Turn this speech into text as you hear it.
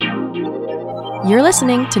You're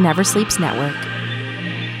listening to Never Sleeps Network.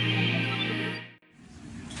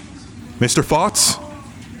 Mr. Fotz?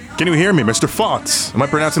 Can you hear me, Mr. Fotz? Am I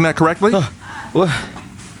pronouncing that correctly?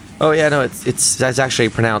 Oh yeah, no, it's actually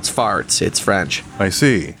pronounced farts. It's French. I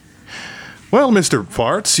see. Well, Mr.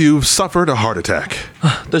 Farts, you've suffered a heart attack.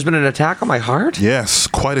 There's been an attack on my heart? Yes,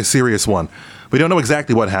 quite a serious one. We don't know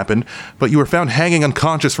exactly what happened, but you were found hanging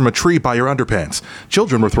unconscious from a tree by your underpants.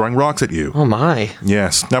 Children were throwing rocks at you. Oh my.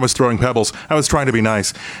 Yes, I was throwing pebbles. I was trying to be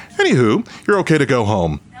nice. Anywho, you're okay to go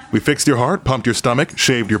home. We fixed your heart, pumped your stomach,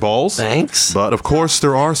 shaved your balls. Thanks. But of course,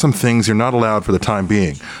 there are some things you're not allowed for the time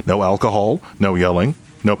being. No alcohol, no yelling,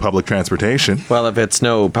 no public transportation. Well, if it's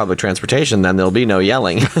no public transportation, then there'll be no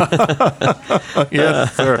yelling.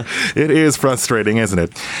 Yes, sir. It is frustrating, isn't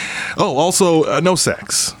it? Oh, also, no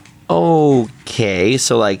sex. Okay,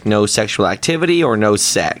 so like no sexual activity or no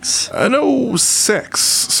sex? No sex,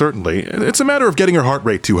 certainly. It's a matter of getting your heart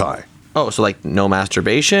rate too high. Oh, so like no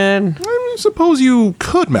masturbation? I suppose you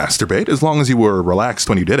could masturbate as long as you were relaxed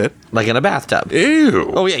when you did it. Like in a bathtub? Ew.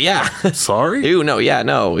 Oh yeah. Sorry? Ew, no, yeah,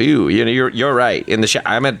 no, ew. You're right. In the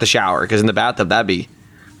I'm at the shower, because in the bathtub that'd be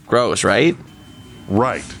gross, right?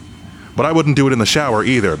 Right. But I wouldn't do it in the shower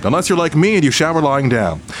either, unless you're like me and you shower lying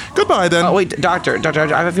down. Goodbye, then. Oh wait, doctor, I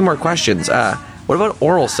have a few more questions. What about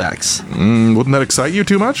oral sex? Wouldn't that excite you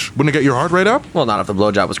too much? Wouldn't it get your heart rate up? Well, not if the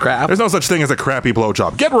blowjob was crap. There's no such thing as a crappy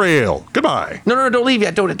blowjob. Get real. Goodbye. No, don't leave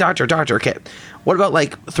yet. Don't, doctor. Okay. What about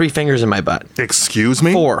like 3 fingers in my butt? Excuse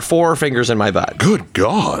me? 4 fingers in my butt. Good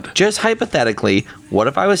God. Just hypothetically, what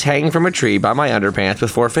if I was hanging from a tree by my underpants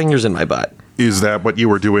with 4 fingers in my butt? Is that what you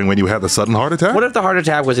were doing when you had the sudden heart attack? What if the heart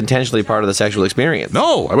attack was intentionally part of the sexual experience?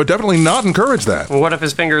 No, I would definitely not encourage that. What if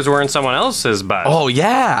his fingers were in someone else's butt? Oh,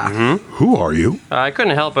 yeah. Who are you? I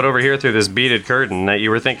couldn't help but overhear through this beaded curtain that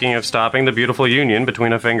you were thinking of stopping the beautiful union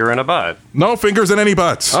between a finger and a butt. No fingers in any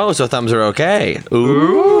butts. Oh, so thumbs are okay.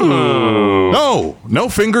 Ooh. No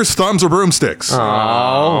fingers, thumbs, or broomsticks.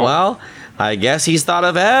 Oh, well, I guess he's thought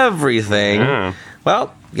of everything. Yeah.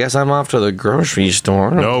 Well, guess I'm off to the grocery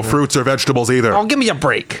store. No fruits or vegetables either. Oh, give me a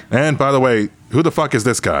break. And by the way, who the fuck is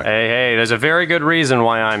this guy? Hey, there's a very good reason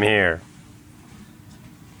why I'm here.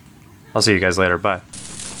 I'll see you guys later. Bye.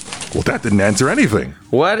 Well, that didn't answer anything.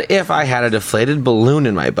 What if I had a deflated balloon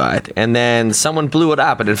in my butt and then someone blew it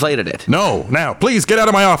up and inflated it? No, now, please get out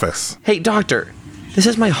of my office. Hey, doctor, this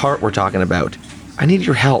is my heart we're talking about. I need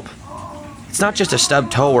your help. It's not just a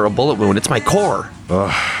stubbed toe or a bullet wound, it's my core.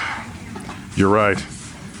 You're right.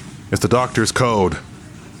 It's the doctor's code.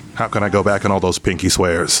 How can I go back on all those pinky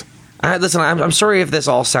swears? Listen, I'm sorry if this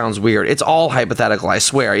all sounds weird. It's all hypothetical, I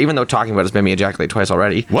swear, even though talking about it's made me ejaculate twice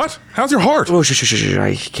already. What? How's your heart? Oh, shh,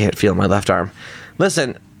 I can't feel my left arm.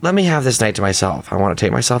 Listen, let me have this night to myself. I want to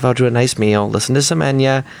take myself out to a nice meal, listen to some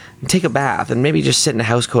Enya, and take a bath, and maybe just sit in a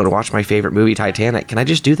housecoat and watch my favorite movie, Titanic. Can I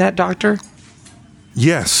just do that, doctor?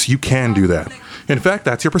 Yes, you can do that. In fact,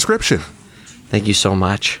 that's your prescription. Thank you so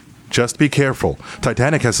much. Just be careful.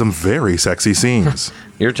 Titanic has some very sexy scenes.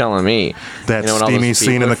 You're telling me. That when all those steamy people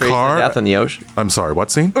scene in are the facing car. Death in the ocean. I'm sorry, what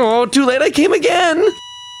scene? Oh, too late, I came again.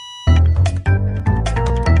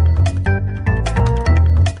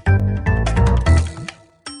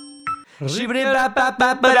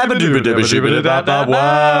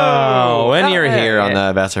 Wow. And you're here on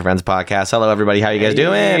the Best of Friends podcast. Hello, everybody. How you guys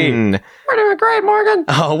doing? We're doing great, Morgan.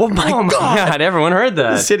 Oh my God. Everyone heard The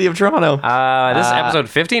that. city of Toronto. This is episode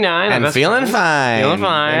 59. And feeling fine. Feeling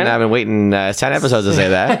fine. And I've been waiting 10 episodes to say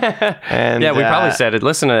that. And Yeah, we probably said it.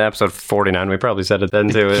 Listen to episode 49. We probably said it then,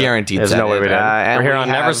 too. Guaranteed There's said no way it. we didn't. And We're here we on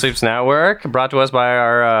Never have- Sleeps Network, brought to us by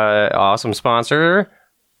our awesome sponsor,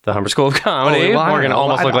 the Humber School of Comedy. Oh, well, Morgan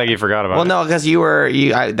almost looked like you forgot about it. Well, no, because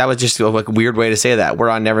that was just a weird way to say that. We're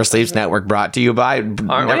on Never Sleeps Network, brought to you by.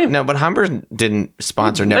 Aren't we? No, but Humber didn't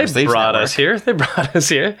sponsor Never They Sleeps brought Network. us here. They brought us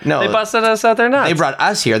here. No. They busted us out there nuts. They brought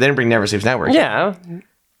us here. They didn't bring Never Sleeps Network. Yeah.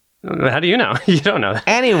 How do you know? You don't know that.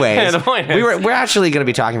 Anyways, Yeah, the point is- we're actually going to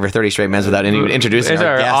be talking for 30 straight minutes without even introducing It's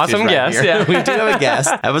our our guest. awesome who's right guest, here. yeah. We do have a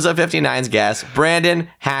guest. Episode 59's guest, Brandon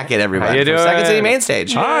Hackett, everybody. How you from doing? Second City Main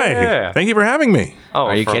Stage. Hi. Yeah. Thank you for having me. Oh,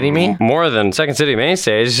 Are you for kidding me? More than Second City Main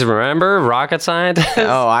Stage. Remember Rocket Scientist?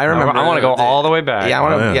 Oh, I remember. I want to go all the way back. Yeah, I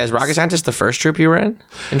want to. yeah. Yeah, is Rocket Scientist the first troop you were in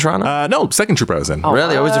Toronto? No, second troop I was in.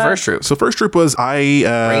 Really? What was the first troop? So first troop was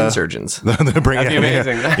Brain surgeons. That'd be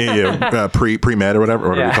amazing. pre-med or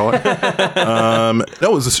whatever we call one.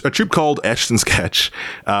 No, it was a troupe called Etched and Sketch,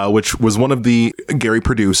 which was one of the Gary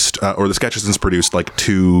produced, or the Sketchersons produced, like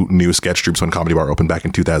 2 new sketch troupes when Comedy Bar opened back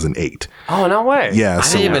in 2008. Oh, no way. Yeah,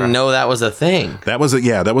 I didn't even know that was a thing. that was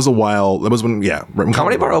a while. That was when, right when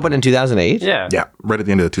Comedy Bar opened in 2008? Yeah. Yeah, right at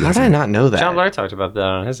the end of the How did 2008. I not know that? John Blair talked about that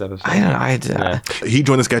on his episode. He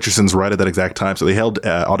joined the Sketchersons right at that exact time. So they held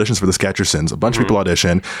auditions for the Sketchersons. A bunch of people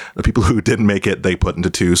auditioned. The people who didn't make it, they put into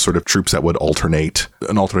 2 sort of troupes that would alternate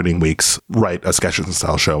in alternating weeks, write a Sketcherson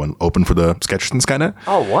style show and open for the Sketchersons kind of.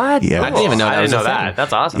 Oh, what? Yeah. I didn't even know that I was didn't a know thing. that.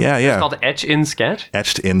 That's awesome. Yeah, yeah. It's called Etch in Sketch.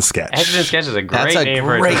 Etched in Sketch. Etched in Sketch is a great That's a name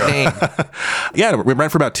for great a name. Yeah, we ran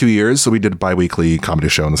for about 2 years. So we did a bi-weekly comedy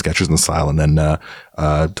show in the Sketchersons style. And then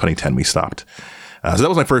 2010, we stopped. So that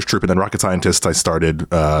was my first troupe. And then Rocket Scientists, I started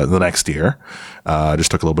the next year.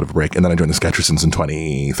 Just took a little bit of a break. And then I joined the Sketchersons in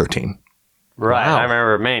 2013. Right. Wow. I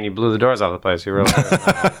remember, man, you blew the doors off the place. You really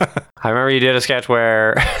I remember you did a sketch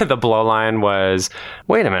where the blow line was,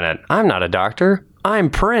 wait a minute, I'm not a doctor.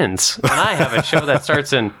 I'm Prince. And I have a show that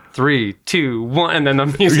starts in 3, 2, 1, and then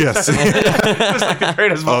the music Yes. starts. It's like the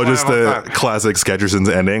greatest Oh, blow just line of all the time. classic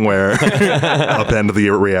Sketchersons ending where upend the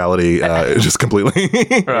reality just completely.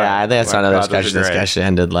 Yeah, I think I saw another God, those sketch. are The great. sketch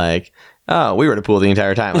ended like, oh, we were at a pool the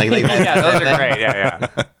entire time. Like Yeah, those are great. Yeah.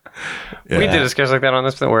 We did a sketch like that on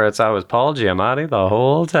this where I was Paul Giamatti the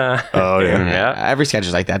whole time. Oh, yeah. Yeah. Every sketch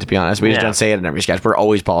is like that, to be honest. We just Yeah. don't say it in every sketch. We're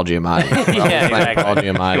always Paul Giamatti. We're always Yeah, playing exactly. Paul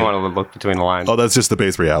You Giamatti. want to look between the lines. Oh, that's just the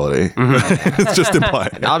base reality. It's just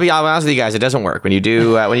implied. I'll be honest with you guys. It doesn't work when you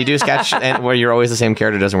do a sketch and where you're always the same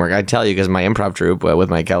character. It doesn't work. I tell you because my improv troupe with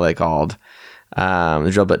Mike Kelly called the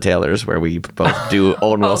Drill Bit Tailors, where we both do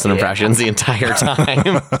Owen Wilson impressions the entire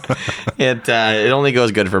time. It only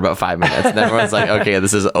goes good for about 5 minutes. And everyone's like, okay,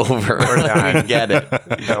 this is over. We can get it.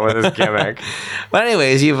 Done with this gimmick. But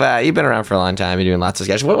anyways, you've been around for a long time. You're doing lots of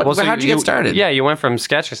sketches. How'd you get started? Yeah, you went from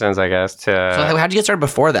Sketchersons, I guess, to. So how'd you get started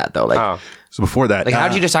before that though? Like, So before that, like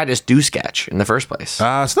how'd you decide to do sketch in the first place? So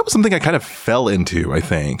that was something I kind of fell into, I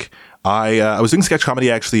think. I was doing sketch comedy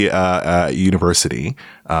actually at university,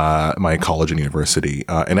 my college and university.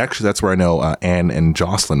 And actually that's where I know Anne and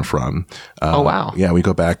Jocelyn from. Oh, wow. Yeah, we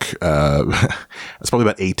go back, it's probably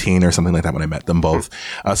about 18 or something like that when I met them both.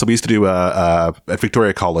 So we used to do at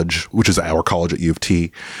Victoria College, which is our college at U of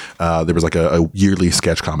T. There was like a yearly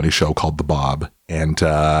sketch comedy show called The Bob. And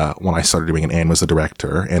when I started doing it, Anne was the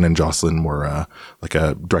director. Anne and Jocelyn were like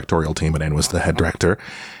a directorial team, and Anne was the head director.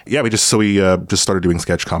 Yeah, we just started doing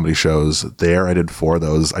sketch comedy shows there. I did 4 of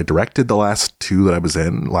those. I directed the last 2 that I was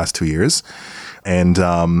in, last 2 years. And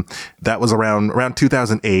that was around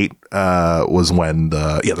 2008 was when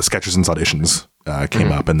the Sketchersons auditions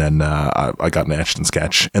came up, and then I got an Etched and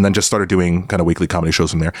Sketch, and then just started doing kind of weekly comedy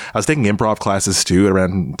shows from there. I was taking improv classes too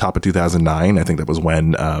around top of 2009. I think that was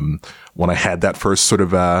when I had that first sort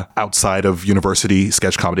of outside of university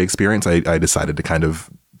sketch comedy experience. I decided to kind of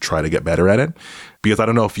try to get better at it, because I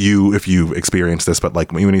don't know if you experienced this, but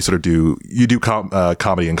like when you sort of do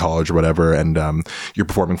comedy in college or whatever, and you're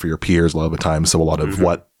performing for your peers a lot of the time, so a lot of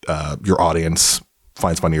what your audience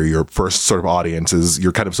finds funny, or your first sort of audience is,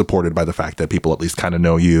 you're kind of supported by the fact that people at least kind of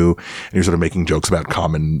know you, and you're sort of making jokes about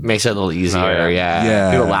common. Makes it a little easier. Yeah.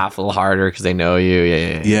 Yeah. People laugh a little harder because they know you.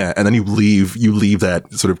 Yeah. And then you leave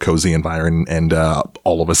that sort of cozy environment, and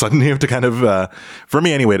all of a sudden you have to kind of, for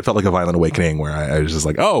me anyway, it felt like a violent awakening where I was just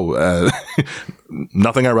like,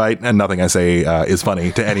 nothing I write and nothing I say is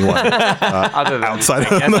funny to anyone Other than, outside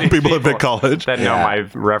I guess, of these people at Vic College. that know my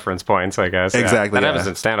reference points, I guess. Exactly, That yeah. happens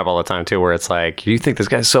in stand-up all the time, too, where it's like, you think this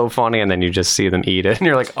guy's so funny, and then you just see them eat it, and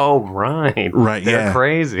you're like, oh, right. Right, They're yeah.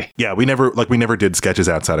 crazy. Yeah, we never did sketches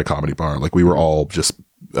outside of Comedy Bar. Like we were all just,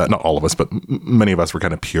 not all of us, but many of us were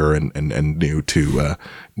kind of pure and new to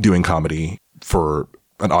doing comedy for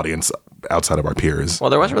an audience outside of our peers.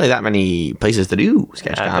 Well, there wasn't really that many places to do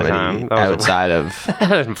sketch At the comedy time. That was- outside of.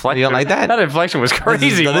 That inflection, You don't like that? That inflection was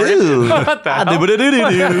crazy. What What the hell? All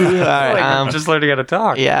right, Like, just learning how to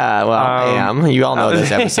talk. yeah, well, I am. You all know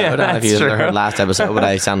this episode. yeah, I don't know if you that's heard true. last episode, but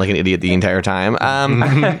I sound like an idiot the entire time. I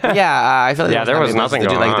feel like Yeah, there was nothing to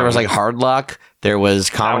do. going Like there was on. like Hard Luck. There was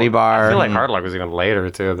Comedy Bar. I feel like Hard Luck was even later,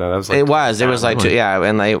 too, though. That was like It was like yeah,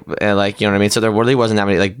 and like you know what I mean. So there really wasn't that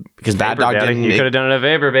many like because Bad Dog Daddy. didn't. You could have done it at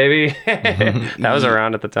Vapor, baby. That was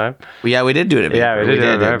around at the time. Yeah, we did do it. At Vapor. Yeah, we did do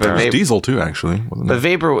it at but Vapor. Vapor. Diesel too, actually. Wasn't But it?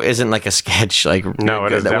 Vapor isn't like a sketch. Like No,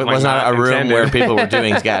 it is that definitely was not not a room intended. where people were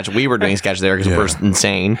doing sketch. We were doing sketch there because we're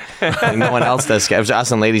insane. Like, no one else does sketch. It was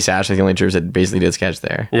us and Lady Sash, like the only troops that basically did sketch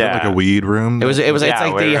there. Yeah. Like a weed room. It was. Yeah, It's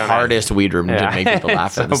like weed the room. hardest weed room to Yeah. make people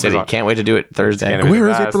laugh in the So city. bizarre. Can't wait to do it Thursday. Can't Where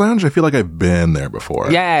is Best. Vapor Lounge? I feel like I've been there before.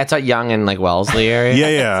 Yeah, it's at Young and like Wellesley area.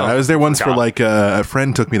 Yeah. I was there once for like a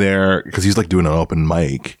friend took me there because he's like doing an open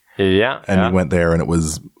mic. Yeah. and we went there, and it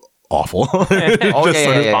was awful. Oh,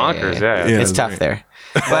 Bonkers. Yeah. Yeah. It's tough there.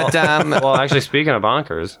 But Well, actually, speaking of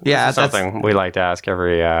bonkers, Yeah, this is something we like to ask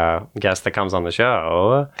every guest that comes on the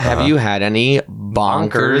show. have you had any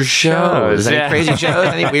bonkers shows? Any Yeah. crazy shows?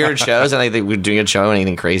 Any weird shows? Anything we're doing a show?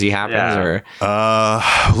 Anything crazy happens? Yeah.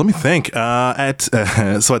 Or Let me think. At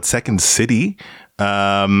Second City,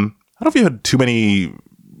 I don't know if you had too many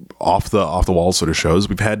off the wall sort of shows.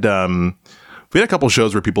 We had a couple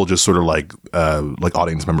shows where people just sort of like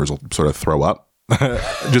audience members will sort of throw up.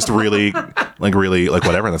 Just really whatever,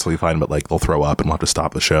 and that's totally fine, but like they'll throw up and we'll have to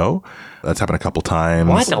stop the show. That's happened a couple times.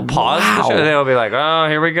 What? They'll pause the show. They'll be like, "Oh,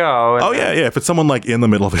 here we go." Oh yeah. If it's someone like in the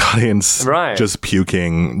middle of the audience, Right. just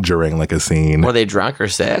puking during like a scene. were they drunk or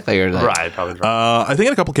sick? Like, or like, Right, probably. Right. I think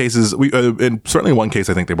in a couple cases, in certainly one case,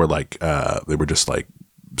 I think they were like they were just like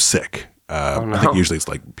sick. I think usually it's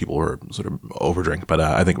like people who are sort of overdrink, but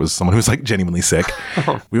I think it was someone who was like genuinely sick.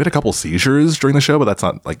 We had a couple seizures during the show, but that's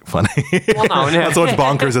not like funny. Well, no, That's what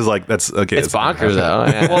bonkers is like. That's okay. It's bonkers though.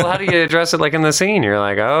 Yeah. Well, how do you address it like in the scene? You're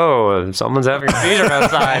like, "Oh, someone's having a seizure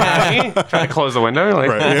outside." honey." Trying to close the window. You're like,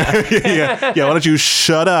 Right. Yeah. Why don't you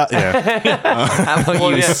shut up? Yeah. How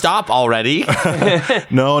about you stop already?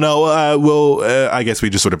 No. I guess we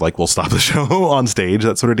just sort of like we'll stop the show on stage,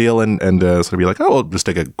 that sort of deal, and sort of be like, oh, we'll just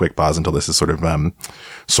take a quick pause until this is sort of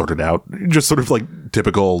sorted out. Just sort of like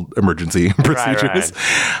typical emergency procedures.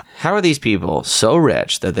 How are these people so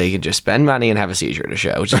rich that they can just spend money and have a seizure at a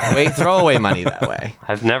show? Just throw away money that way.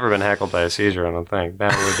 I've never been heckled by a seizure. I don't think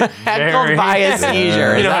that would be Heckled very... by a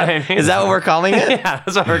seizure. You know what I mean? Is that what we're calling it? Yeah,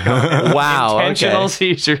 that's what we're calling it. Wow. Intentional Okay.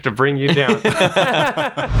 seizure to bring you down.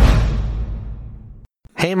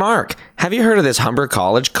 Hey, Mark, have you heard of this Humber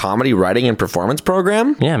College comedy writing and performance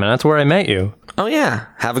program? Yeah, man, that's where I met you. Oh, yeah.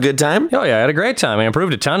 Have a good time? Oh, yeah, I had a great time. I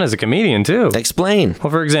improved a ton as a comedian, too. Explain.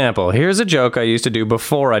 Well, for example, here's a joke I used to do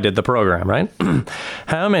before I did the program, right?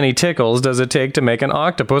 How many tickles does it take to make an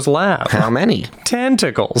octopus laugh? How many? 10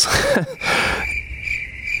 tickles.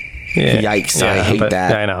 Yeah. Yikes, I hate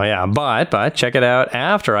that. I know, yeah. But check it out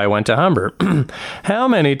after I went to Humber. How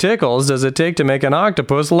many tickles does it take to make an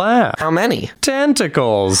octopus laugh? How many?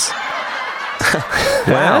 Tentacles. Wow.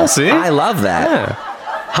 Yeah, see? I love that. Yeah.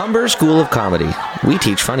 Humber School of Comedy. We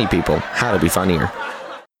teach funny people how to be funnier.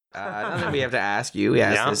 Another thing we have to ask you. We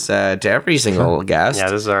ask this to every single guest. Yeah,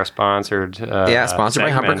 this is our sponsored. Sponsored by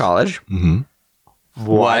Humber segment. College. Mm-hmm.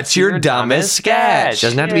 What's your dumbest sketch?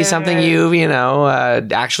 Doesn't have to be something you've,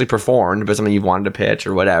 actually performed, but something you've wanted to pitch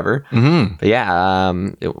or whatever. Mm-hmm. But yeah,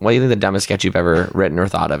 what do you think the dumbest sketch you've ever written or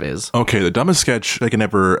thought of is? Okay, the dumbest sketch I can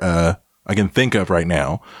think of right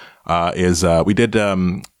now is we did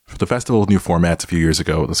for the Festival of New Formats a few years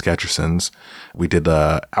ago, the Sketchersons. We did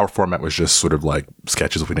our format was just sort of like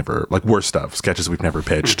sketches we never worse stuff, sketches we've never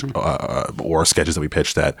pitched, or sketches that we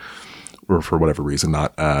pitched that were for whatever reason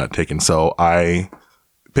not taken. So I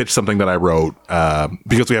pitched something that I wrote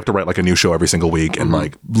because we have to write like a new show every single week, and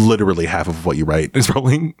like literally half of what you write is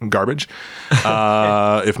probably garbage,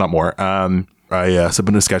 if not more. I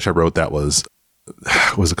submitted a sketch I wrote that was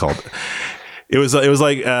what was it called? It was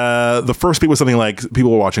like the first beat was something like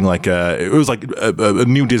people were watching like it was like a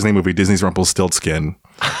new Disney movie, Disney's Rumpelstiltskin.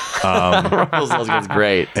 Rumpelstiltskin's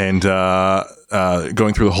great. And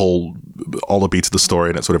going through all the beats of the story,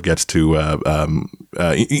 and it sort of gets to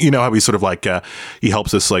you know how he's sort of like he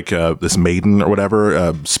helps this like this maiden or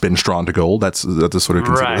whatever spin straw into gold. That's the sort of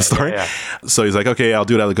concept of the story. Yeah. So he's like, okay, I'll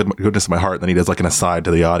do it out of the goodness of my heart. And then he does like an aside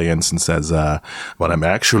to the audience and says, "Well, I'm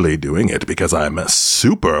actually doing it because I'm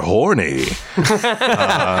super horny."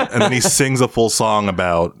 And then he sings a full song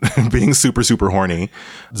about being super, super horny.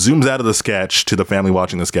 Zooms out of the sketch to the family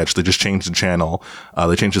watching the sketch. They just changed the channel.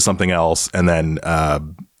 They changed to something else, and then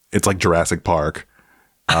it's like Jurassic Park.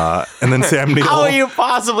 And then Sam Neill. How are you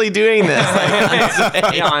possibly doing this?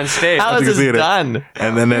 Yeah, on stage. How is You can see this it. done?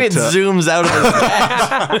 And then it zooms out of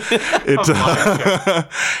the sketch.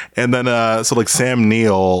 And then so like Sam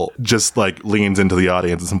Neill just like leans into the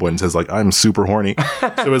audience at some point and says like, "I'm super horny."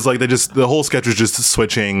 So it was like the whole sketch was just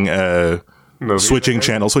switching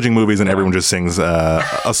channels, switching movies, and everyone just sings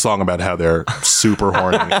a song about how they're super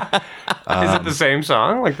horny. Is it the same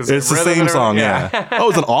song? Like It's the rhythm same and song, everything? yeah. Oh,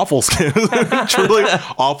 it's an awful sketch, truly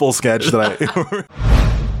awful sketch that I.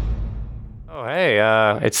 Oh, hey,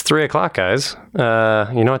 it's 3:00, guys.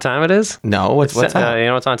 You know what time it is? No, what's that? You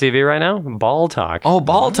know what's on TV right now? Ball Talk. Oh,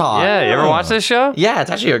 Ball Talk. Yeah, you ever watch this show? Yeah,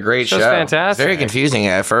 it's actually a great show. Show's fantastic. Very confusing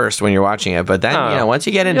at first when you're watching it, but then, once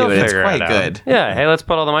you get into You'll it, it's figure quite out. good. Yeah, hey, let's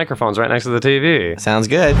put all the microphones right next to the TV. Sounds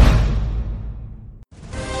good.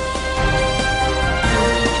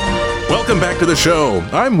 Welcome back to the show.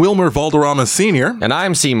 I'm Wilmer Valderrama Sr., And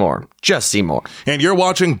I'm Seymour. Just Seymour. and you're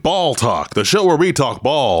watching Ball Talk, the show where we talk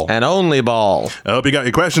ball. And only ball. I hope you got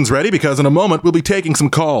your questions ready because in a moment we'll be taking some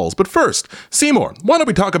calls. But first, Seymour, why don't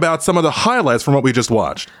we talk about some of the highlights from what we just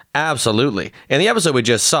watched? Absolutely. In the episode we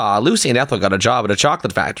just saw, Lucy and Ethel got a job at a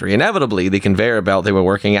chocolate factory. Inevitably, the conveyor belt they were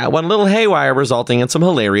working at went a little haywire, resulting in some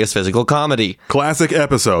hilarious physical comedy. Classic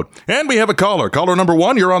episode. And we have a caller. Caller number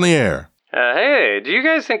 1, you're on the air. Hey, do you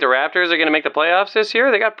guys think the Raptors are going to make the playoffs this year?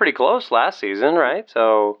 They got pretty close last season, right?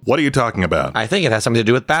 So, What are you talking about? I think it has something to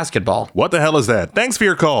do with basketball. What the hell is that? Thanks for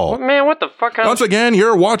your call. man, what the fuck? Once again,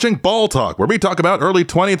 you're watching Ball Talk, where we talk about early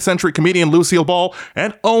 20th century comedian Lucille Ball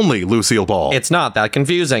and only Lucille Ball. It's not that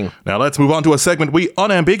confusing. Now let's move on to a segment we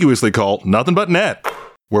unambiguously call Nothing But Net,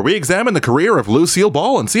 where we examine the career of Lucille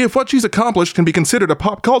Ball and see if what she's accomplished can be considered a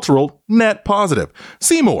pop cultural net positive.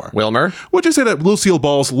 Seymour, Wilmer? would you say that Lucille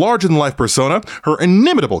Ball's larger-than-life persona, her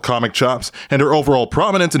inimitable comic chops, and her overall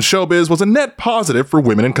prominence in showbiz was a net positive for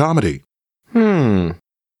women in comedy?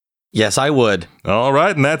 Yes, I would. All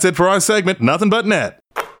right, and that's it for our segment, Nothing But Net.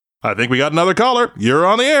 I think we got another caller. You're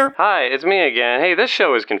on the air. Hi, it's me again. Hey, this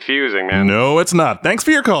show is confusing, man. No, it's not. Thanks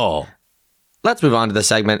for your call. Let's move on to the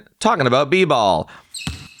segment talking about B-ball,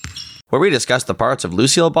 where we discuss the parts of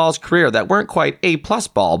Lucille Ball's career that weren't quite A-plus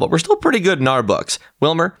ball, but were still pretty good in our books.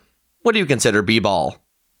 Wilmer, what do you consider B-ball?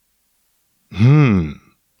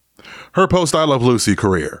 Her post-I Love Lucy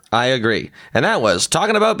career. I agree. And that was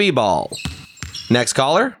talking about B-ball. Next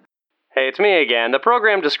caller? Hey, it's me again. The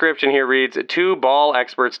program description here reads, 2 ball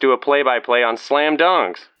experts do a play-by-play on slam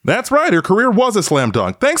dunks. That's right, her career was a slam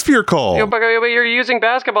dunk. Thanks for your call. But you're using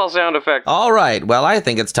basketball sound effects. All right, well, I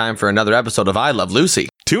think it's time for another episode of I Love Lucy.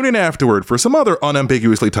 Tune in afterward for some other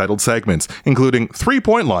unambiguously titled segments, including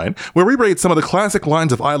 3-Point Line, where we rate some of the classic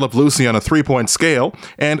lines of I Love Lucy on a 3-point scale,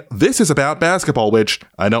 and This Is About Basketball, which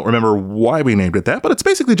I don't remember why we named it that, but it's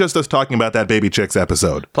basically just us talking about that Baby Chicks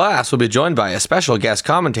episode. Plus, we'll be joined by a special guest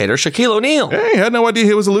commentator, Shaquille O'Neal. Hey, had no idea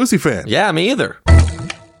he was a Lucy fan. Yeah, me either.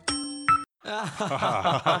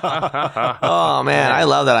 Oh man, I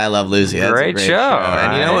love that. I Love Lucy. That's Great a great show,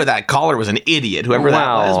 And you know what? That caller was an idiot. Whoever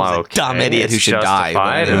that was a dumb idiot who It's should die.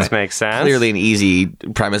 justified. But It makes sense. Clearly an easy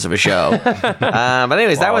premise of a show. But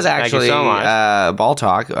anyways, that was thank you actually so much. Ball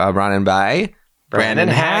Talk brought in by Brandon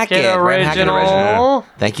Hackett. original. Brandon Hackett.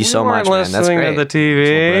 Thank you so much, man. That's listening great. to the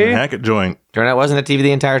TV. Brandon Hackett joint. Turned out it wasn't a TV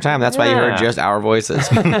the entire time. That's why you heard Yeah. just our voices.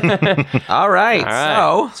 All right.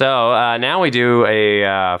 So now we do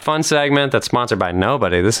a fun segment that's sponsored by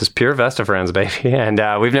nobody. This is pure Vesta Friends, baby. And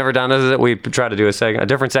we've never done this. We try to do a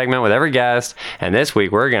different segment with every guest. And this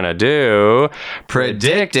week we're going to do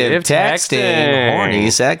Predictive texting. Horny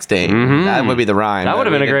sexting. That would be the rhyme. That would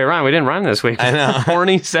have been a great rhyme. We didn't rhyme this week. I know.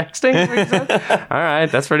 Horny sexting. All right,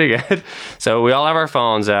 that's pretty good. So we all have our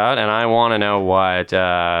phones out, and I want to know what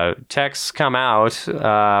texts come out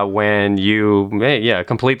when you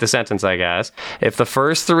complete the sentence, I guess. If the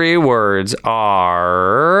first 3 words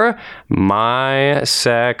are my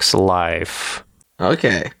sex life.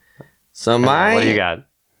 Okay. So my What do you got?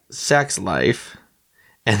 sex life,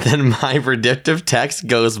 and then my predictive text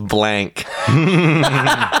goes blank.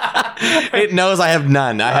 It knows I have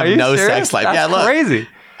none. I have no sex life. That's yeah, look. crazy.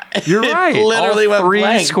 You're It right. literally All went 3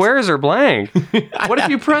 blank. squares are blank. What if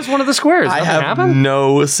you press one of the squares? I Nothing have happens?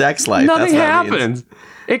 no sex life. Nothing That's what it means. happens.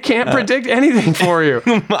 It can't predict anything for you.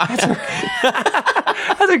 That's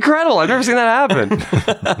incredible. I've never seen that happen.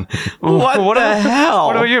 What the hell?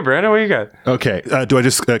 What about you, Brandon? What you got? Okay, do I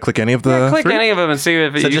just click any of the Click 3? any of them and see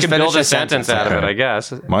if you just can build finish a a sentence sentence. out of it, Okay. I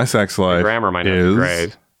guess. My sex life Grammar might not be is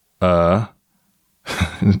great.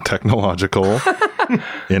 technological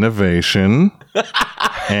innovation,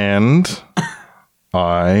 and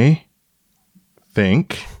I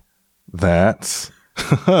think that's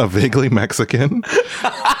vaguely Mexican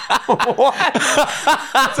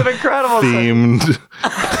That's an incredible themed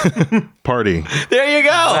party. There you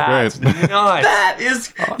go. Great. Nice. That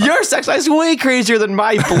is your sex life is way crazier than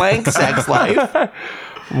my blank sex life.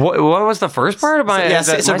 What was the first part of my?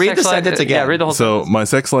 So my read sex the life? sentence again. Yeah, read the whole. So my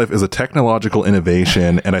sex life is a technological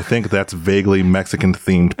innovation, and I think that's vaguely Mexican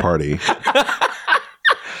themed party.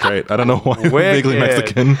 Great. I don't know why vaguely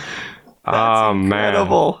Mexican.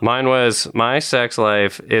 incredible. Man. Mine was my sex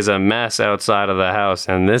life is a mess outside of the house,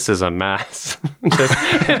 and this is a mess.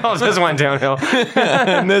 It all just went downhill.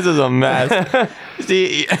 And this is a mess.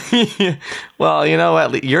 See, well, you know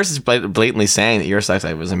what? Yours is blatantly saying that your sex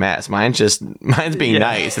life was a mess. Mine's being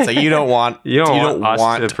nice. It's like you don't want You don't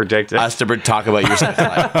want us to predict it. us to talk about your sex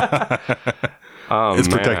life. Oh, It's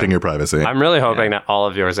man. protecting your privacy. I'm really hoping that all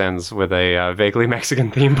of yours ends with a vaguely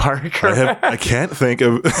Mexican theme park. I can't think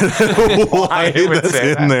of why it would that's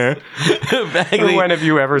say in there. Vaguely, When have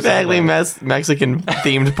you ever said vaguely that? Mexican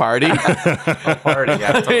themed party? Party,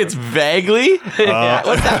 yeah, totally. It's vaguely.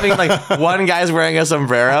 What's that mean? Like one guy's wearing a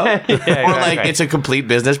sombrero, or like exactly. it's a complete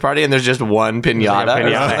business party and there's just one pinata.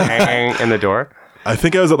 Pinata hanging in the door. I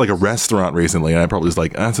think I was at like a restaurant recently, and I probably was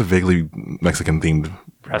like, "That's a vaguely Mexican themed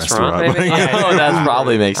Restaurant, restaurant." maybe? Like, Oh, that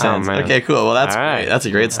probably makes sense. man. Okay, cool. Well, that's All right. great. That's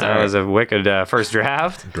a great That start. was a wicked first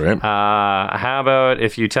draft. Great. How about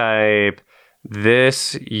if you type,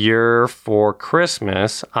 "This year for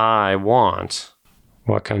Christmas, I want."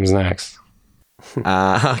 What comes next?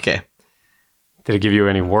 Okay. Did it give you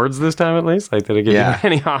any words this time at least? Like, did it give Yeah. you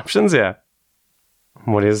any options? Yeah.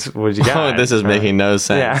 What did you got? Oh, this is making no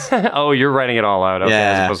sense. Yeah. Oh, you're writing it all out. Okay,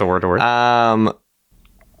 as Yeah. opposed to word to word.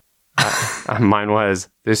 Mine was,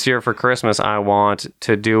 "This year for Christmas, I want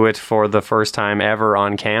to do it for the first time ever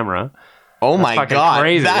on camera." Oh my fucking god,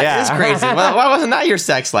 crazy, that yeah. is crazy. Why wasn't that your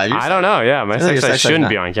sex life? I don't know. Yeah, my think sex your life sex life shouldn't not-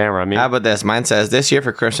 be on camera. I mean, How about this? Mine says, "This year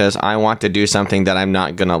for Christmas, I want to do something that I'm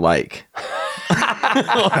not gonna like."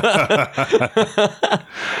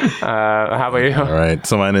 how about you? All right.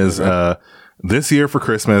 So mine is this year for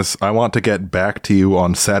Christmas, I want to get back to you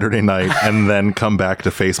on Saturday night and then come back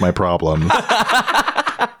to face my problems.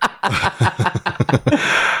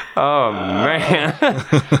 Oh man,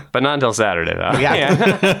 but not until Saturday though.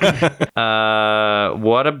 Yeah.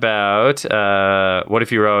 What about what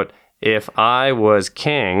if you wrote, "If I was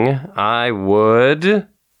king, I would."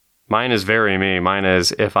 Mine is very me. Mine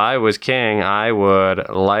is, "If I was king, I would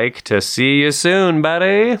like to see you soon,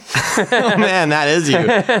 buddy." Oh man, that is you.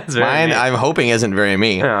 very Mine, me. I'm hoping isn't very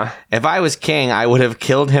me. Yeah. If I was king, I would have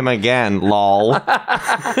killed him again. Lol.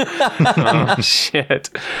 Oh shit.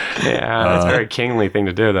 Yeah, that's a very kingly thing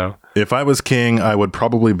to do, though. If I was king, I would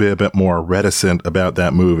probably be a bit more reticent about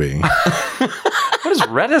that movie. What does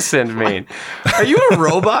reticent mean? Are you a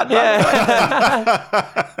robot?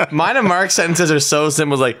 Yeah. Mine and Mark's sentences are so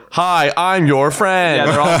simple. It's like, "Hi, I'm your friend." Yeah,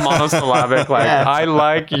 they're all monosyllabic. Like, "I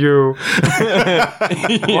like you."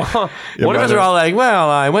 What if they're all like, "Well,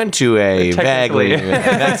 I went to a Technically. vaguely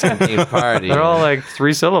Mexican themed party." They're all like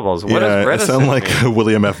 3 syllables. What Yeah, does I reticent sound like mean?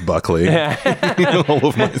 William F. Buckley. All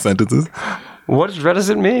of my sentences. What does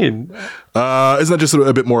reticent mean? Isn't that just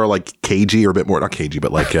a bit more like cagey, or a bit more, not cagey,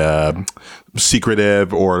 but like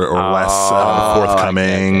secretive or less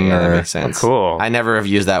forthcoming? Yeah, that or makes sense. Cool. I never have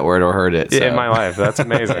used that word or heard it. So. In my life. That's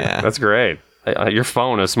amazing. Yeah. That's great. Your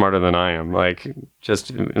phone is smarter than I am. Like,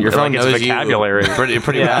 just Your phone like its knows vocabulary. you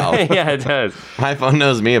pretty yeah. well. Yeah, it does. My phone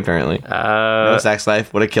knows me, apparently. No sex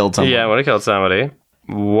life would have killed someone. Yeah, would have killed somebody.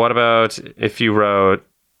 What about if you wrote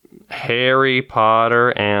Harry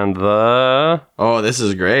Potter and the... Oh, this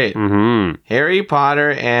is great. Mm-hmm. Harry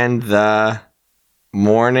Potter and the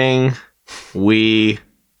morning we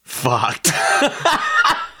fucked.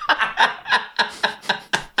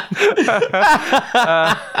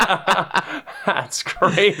 That's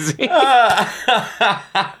crazy.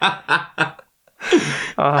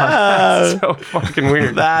 So fucking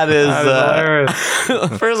weird. That is, hilarious.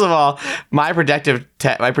 first of all, my predictive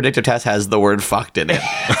test has the word fucked in it,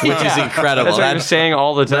 which is incredible. That's what you're saying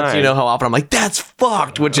all the time. That's, you know how often I'm like, "That's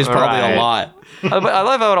fucked," which is probably Right. a lot. But I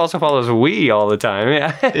love how it also follows "we" all the time.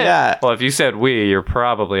 Yeah. Yeah. Well, if you said "we," you're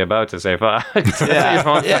probably about to say "fuck." Yeah. Your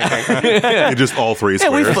phone's thinking. Just all three Yeah,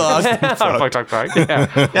 we squares. fucked. Fuck. Yeah.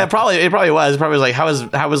 Yeah, it probably was. It probably was like,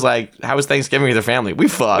 how was Thanksgiving with your family? We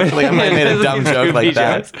fucked. Like, I might have made a dumb joke like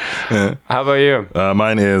that. How about you?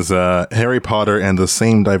 Mine is Harry Potter and the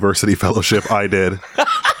same diversity fellowship I did.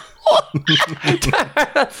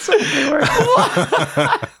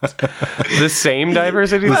 The same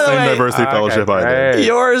diversity? The same way- diversity fellowship I did. great.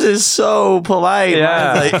 Yours is so polite.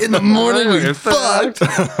 Yeah. Mine's like, "In the morning we fucked."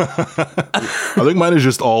 I think mine is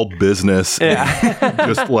just all business.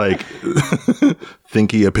 Just like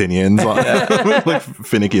thinky opinions, on, like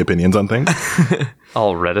finicky opinions on things.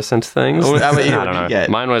 All reticent things? How about you? I What don't did know. you get?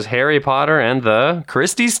 Mine was Harry Potter and the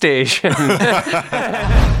Christie Station.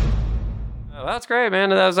 Oh, that's great,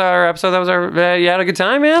 man. That was our episode. That was our. You had a good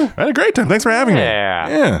time, man? I had a great time. Thanks for having me. Yeah.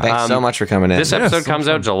 Yeah. Thanks so much for coming in. This episode comes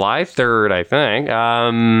out July 3rd, I think.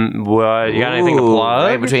 What, you got anything to Ooh, plug?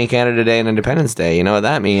 right between Canada Day and Independence Day. You know what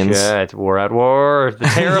that means. Shit, we're at war. The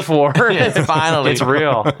tariff war. Finally. It's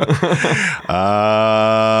real.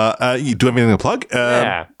 You do have anything to plug?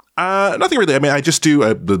 Yeah. Nothing really. I mean, I just do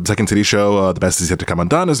the Second City show. The Best Is Yet to Come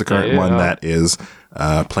Undone is the current one that is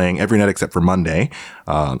playing every night except for Monday.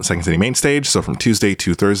 The Second City main stage. So from Tuesday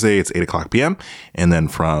to Thursday, it's 8:00 p.m. And then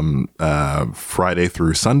from Friday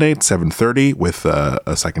through Sunday, it's 7:30 with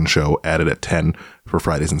a second show added at 10 for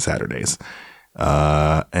Fridays and Saturdays.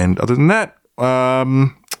 And other than that,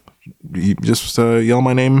 you just yell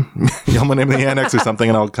my name in the annex or something,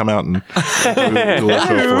 and I'll come out and do a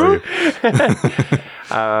show for you.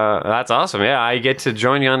 That's awesome. Yeah, I get to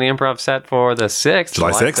join you on the improv set for the 6th.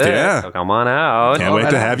 July 6th, yeah. So come on out. Can't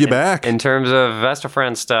wait to have you back. In terms of Vesta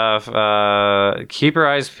Friends stuff, keep your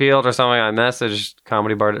eyes peeled or something. I messaged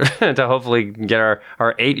Comedy Bar to hopefully get our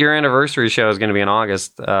 8-year anniversary show is going to be in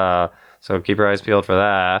August. So keep your eyes peeled for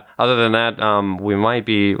that. Other than that,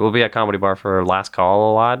 we'll be at Comedy Bar for Last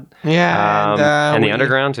Call a lot. Yeah, and the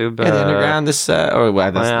Underground too. But, the Underground this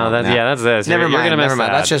that's this. Never mind. You're gonna miss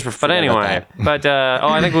that. Let's just But anyway,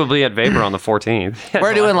 I think we'll be at Vapor on the 14th.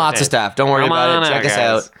 We're doing lots of stuff. Don't worry about it. Check us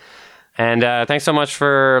out. And thanks so much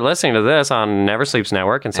for listening to this on Never Sleeps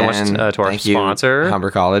Network, and so much to our sponsor,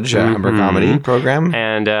 Humber College, Humber Comedy Program.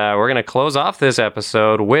 And we're going to close off this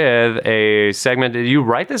episode with a segment. Did you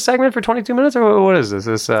write this segment for 22 minutes, or what is this?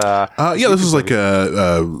 This this was like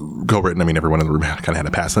co-written. I mean, everyone in the room kind of had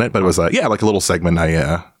a pass in it, but it was like a little segment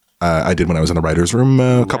I did when I was in the writer's room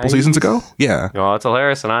a couple seasons ago. Yeah. Well, it's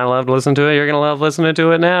hilarious, and I loved listening to it. You're going to love listening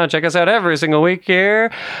to it now. Check us out every single week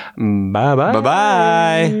here. Bye-bye.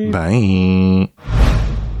 Bye-bye. Bye.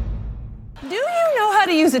 Do you know how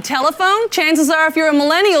to use a telephone? Chances are, if you're a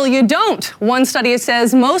millennial, you don't. One study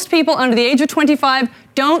says most people under the age of 25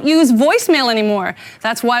 don't use voicemail anymore.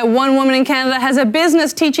 That's why one woman in Canada has a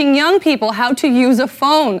business teaching young people how to use a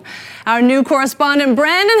phone. Our new correspondent,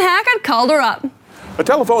 Brandon Hackett, called her up. A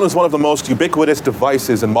telephone is one of the most ubiquitous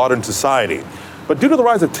devices in modern society. But due to the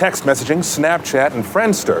rise of text messaging, Snapchat, and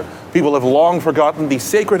Friendster, people have long forgotten the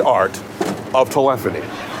sacred art of telephony.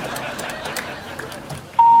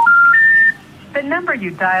 The number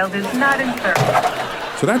you dialed is not in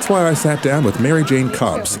service. So that's why I sat down with Mary Jane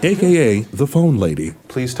Cobbs, a.k.a. the Phone Lady.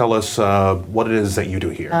 Please tell us what it is that you do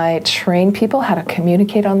here. I train people how to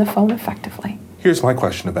communicate on the phone effectively. Here's my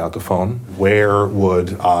question about the phone. Where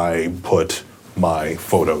would I put my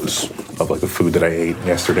photos of like the food that I ate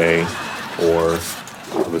yesterday or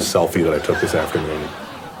the selfie that I took this afternoon?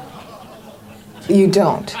 You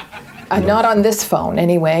don't. Not on this phone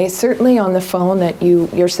anyway. Certainly on the phone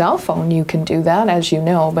your cell phone, you can do that, as you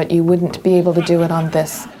know, but you wouldn't be able to do it on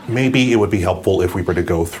this. Maybe it would be helpful if we were to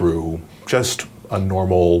go through just a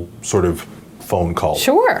normal sort of phone call.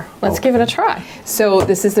 Sure. Let's give it a try. So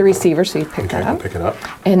this is the receiver, so you pick that up. Pick it up.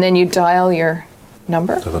 And then you dial your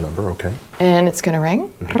number. To the number, okay. And it's going to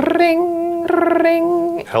ring. Ring,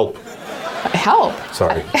 ring. Help. Help.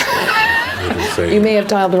 Sorry. You may have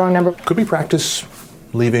dialed the wrong number. Could we practice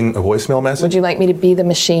leaving a voicemail message? Would you like me to be the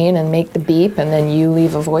machine and make the beep, and then you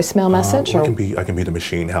leave a voicemail message? I can be the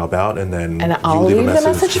machine. How about? And then I'll leave the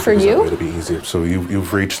message for you. It'll be easier. So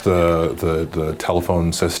you've reached the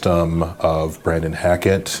telephone system of Brandon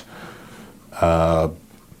Hackett.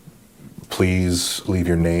 Please leave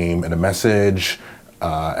your name and a message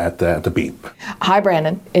at the beep. Hi,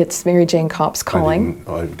 Brandon. It's Mary Jane Cobbs calling.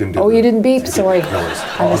 I didn't do Oh, you didn't beep? Sorry. No,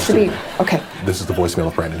 I missed the beep. Okay. This is the voicemail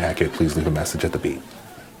of Brandon Hackett. Please leave a message at the beep.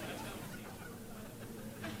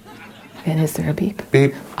 And is there a beep?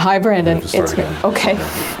 Beep. Hi, Brandon. It's again. Okay.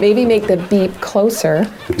 Maybe make the beep closer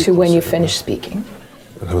to when you finish speaking.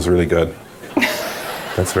 That was really good.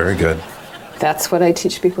 That's very good. That's what I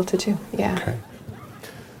teach people to do. Yeah. Okay.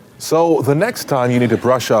 So the next time you need to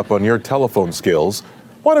brush up on your telephone skills,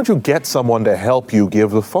 why don't you get someone to help you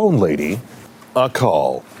give the phone lady a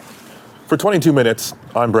call? For 22 minutes,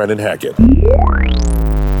 I'm Brandon Hackett.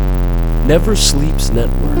 Never Sleeps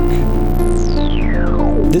Network.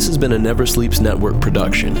 This has been a Never Sleeps Network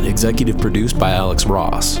production, executive produced by Alex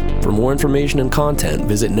Ross. For more information and content,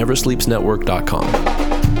 visit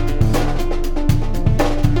neversleepsnetwork.com.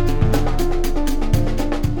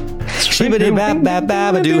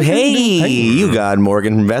 Hey, you got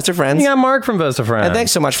Morgan from Vesta Friends. You got Mark from Vesta Friends. And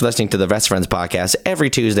thanks so much for listening to the Vesta Friends podcast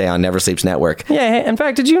every Tuesday on Never Sleeps Network. Yeah, hey, in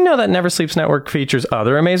fact, did you know that Never Sleeps Network features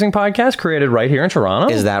other amazing podcasts created right here in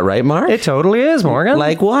Toronto? Is that right, Mark? It totally is, Morgan.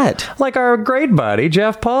 Like what? Like our great buddy,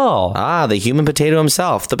 Jeff Paul. Ah, the human potato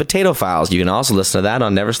himself, the Potato Files. You can also listen to that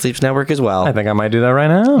on Never Sleeps Network as well. I think I might do that right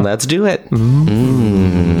now. Let's do it.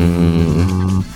 Mm-hmm.